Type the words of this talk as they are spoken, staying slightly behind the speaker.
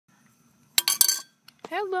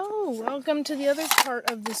Hello, welcome to the other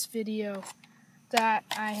part of this video that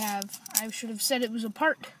I have. I should have said it was a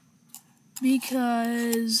part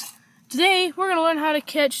because today we're going to learn how to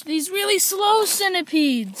catch these really slow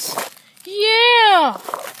centipedes. Yeah!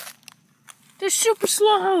 They're super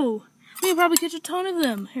slow. We can probably catch a ton of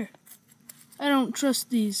them. Here, I don't trust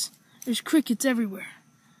these. There's crickets everywhere.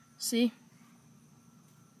 See?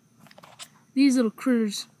 These little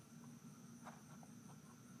critters.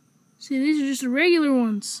 See, these are just the regular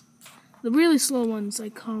ones. The really slow ones, I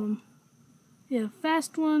call them. Yeah,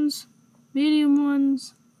 fast ones, medium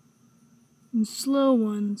ones, and slow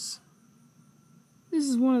ones.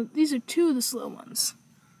 These are two of the slow ones.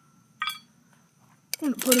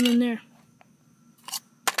 I'm gonna put them in there.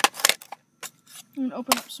 I'm gonna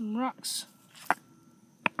open up some rocks.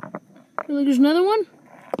 Look, there's another one.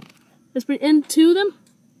 Let's bring in two of them.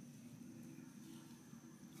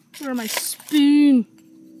 Where's my spoon?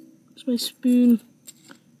 There's my spoon.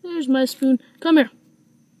 There's my spoon. Come here.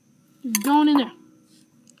 You're going in there.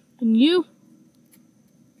 And you?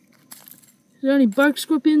 Is there any bark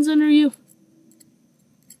scorpions under you?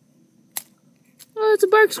 Oh, it's a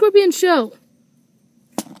bark scorpion show.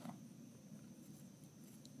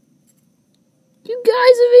 You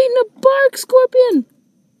guys have eaten a bark scorpion.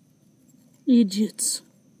 Idiots.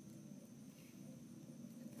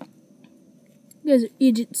 You guys are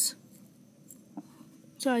idiots.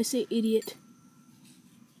 That's how I say idiot.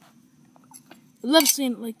 I love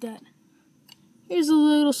saying it like that. Here's a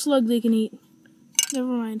little slug they can eat. Never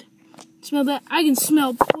mind. Smell that? I can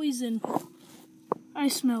smell poison. I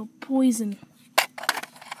smell poison.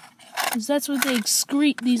 Because that's what they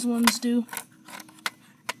excrete, these ones do.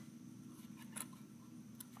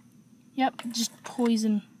 Yep, just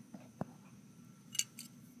poison.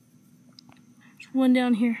 There's one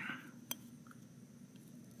down here.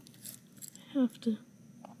 Have to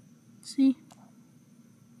see.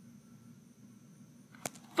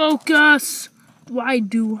 Focus! Why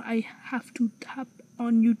do I have to tap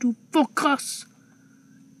on you to focus?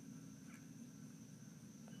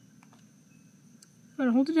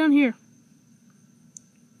 Gotta hold it down here.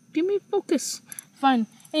 Give me focus. Fine.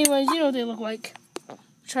 Anyways, you know what they look like.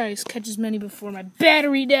 Try to catch as many before my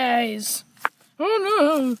battery dies.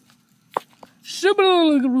 Oh no!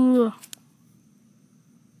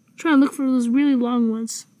 Try and look for those really long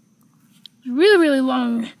ones. Really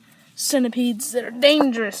long centipedes that are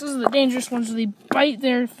dangerous. Those are the dangerous ones where they bite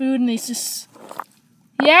their food and they just...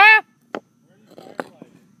 Yeah?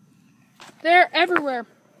 They're everywhere.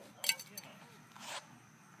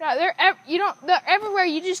 Yeah, they're everywhere.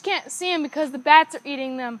 You just can't see them because the bats are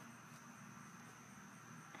eating them.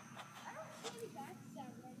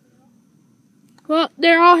 Well,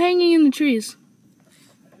 they're all hanging in the trees.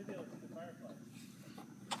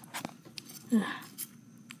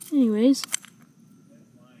 Anyways.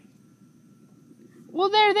 Well,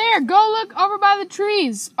 they're there. Go look over by the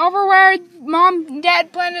trees. Over where Mom and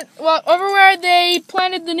Dad planted... Well, over where they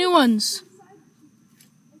planted the new ones.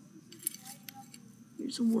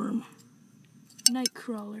 Here's a worm.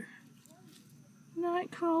 Nightcrawler.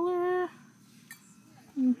 Nightcrawler.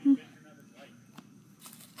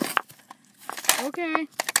 Okay.